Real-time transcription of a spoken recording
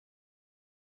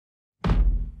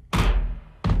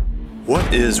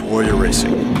What is Warrior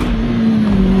Racing?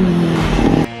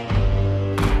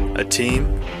 A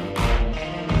team?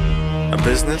 A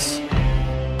business?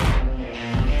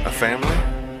 A family?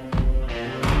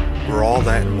 We're all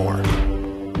that and more.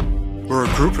 We're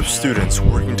a group of students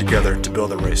working together to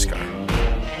build a race car.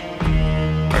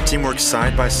 Our team works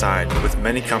side by side with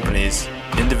many companies,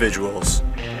 individuals,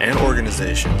 and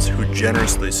organizations who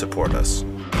generously support us.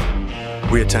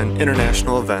 We attend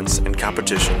international events and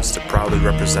competitions to proudly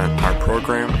represent our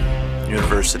program,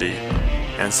 university,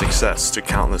 and success to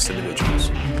countless individuals.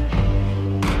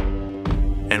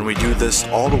 And we do this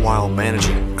all the while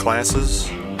managing classes,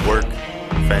 work,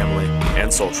 family,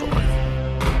 and social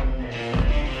life.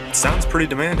 It sounds pretty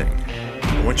demanding,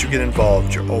 but once you get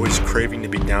involved, you're always craving to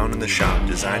be down in the shop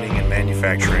designing and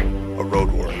manufacturing a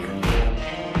road warrior.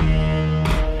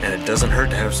 And it doesn't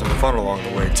hurt to have some fun along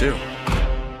the way too.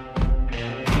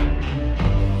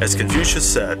 As Confucius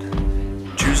said,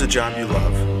 choose a job you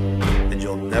love, and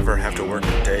you'll never have to work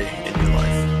a day in your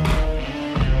life.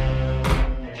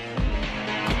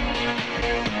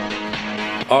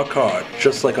 Our car,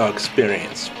 just like our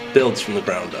experience, builds from the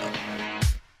ground up.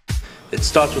 It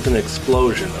starts with an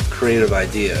explosion of creative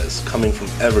ideas coming from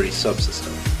every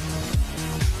subsystem.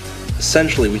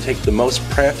 Essentially, we take the most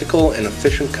practical and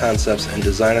efficient concepts and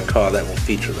design a car that will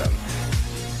feature them.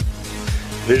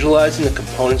 Visualizing the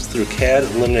components through CAD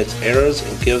eliminates errors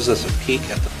and gives us a peek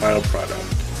at the final product.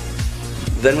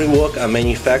 Then we work on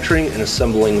manufacturing and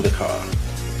assembling the car.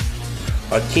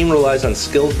 Our team relies on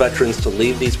skilled veterans to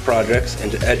lead these projects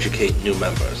and to educate new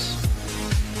members.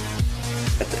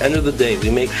 At the end of the day, we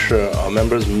make sure our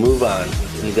members move on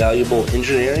with invaluable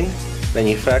engineering,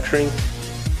 manufacturing,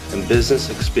 and business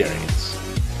experience.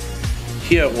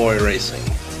 Here at Warrior Racing,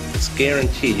 it's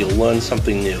guaranteed you'll learn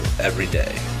something new every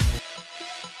day.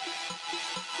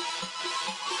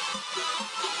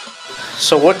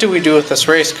 So what do we do with this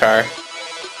race car?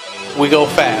 We go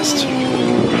fast.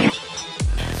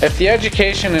 If the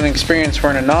education and experience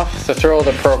weren't enough, the thrill of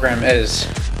the program is.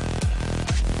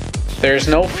 There's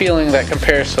no feeling that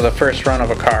compares to the first run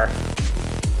of a car.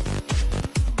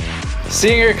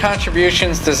 Seeing your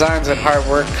contributions, designs, and hard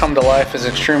work come to life is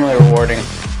extremely rewarding.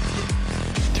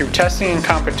 Through testing and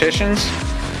competitions,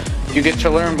 you get to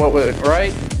learn what went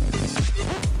right,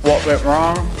 what went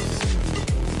wrong,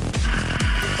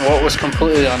 and what was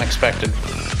completely unexpected.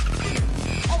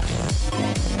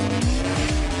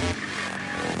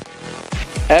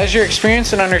 As your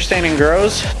experience and understanding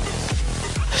grows,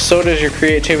 so does your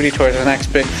creativity towards the next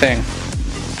big thing.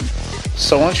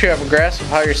 So once you have a grasp of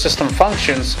how your system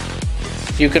functions,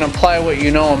 you can apply what you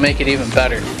know and make it even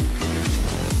better.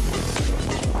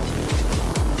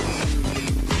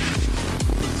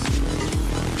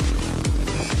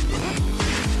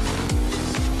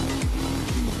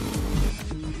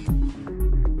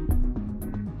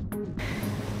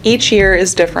 Each year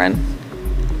is different.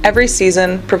 Every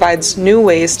season provides new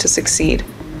ways to succeed.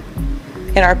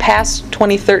 In our past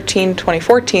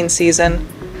 2013-2014 season,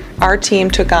 our team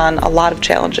took on a lot of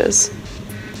challenges.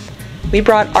 We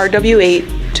brought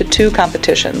RW8 to 2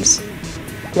 competitions,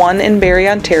 one in Barrie,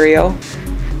 Ontario,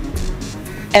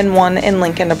 and one in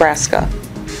Lincoln, Nebraska.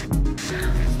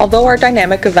 Although our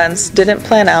dynamic events didn't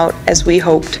plan out as we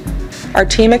hoped, our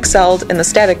team excelled in the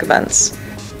static events.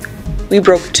 We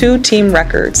broke 2 team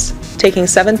records, taking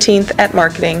 17th at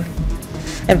marketing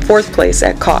and 4th place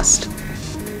at cost.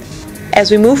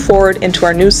 As we move forward into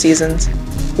our new seasons,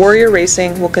 Warrior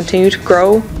Racing will continue to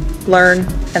grow, learn,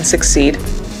 and succeed.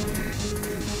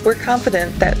 We're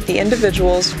confident that the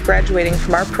individuals graduating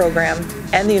from our program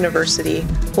and the university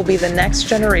will be the next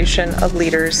generation of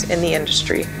leaders in the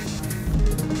industry.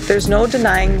 There's no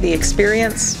denying the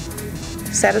experience,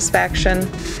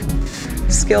 satisfaction,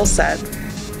 skill set,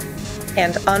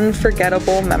 and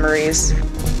unforgettable memories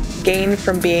gained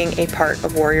from being a part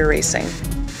of Warrior Racing.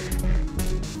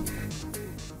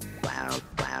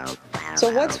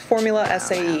 So what's Formula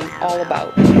SAE all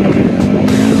about?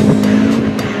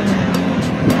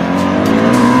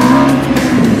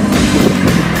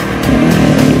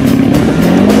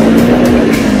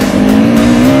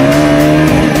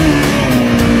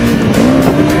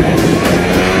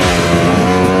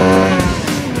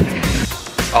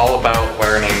 It's all about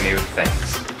learning new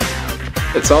things.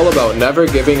 It's all about never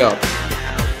giving up.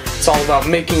 It's all about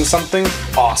making something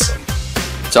awesome.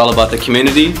 It's all about the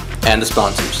community and the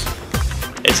sponsors.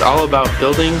 It's all about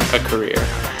building a career.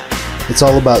 It's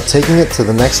all about taking it to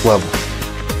the next level.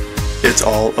 It's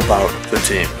all about the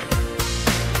team.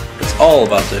 It's all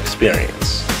about the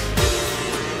experience.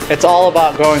 It's all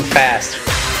about going fast.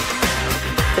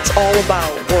 It's all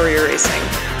about Warrior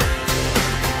Racing.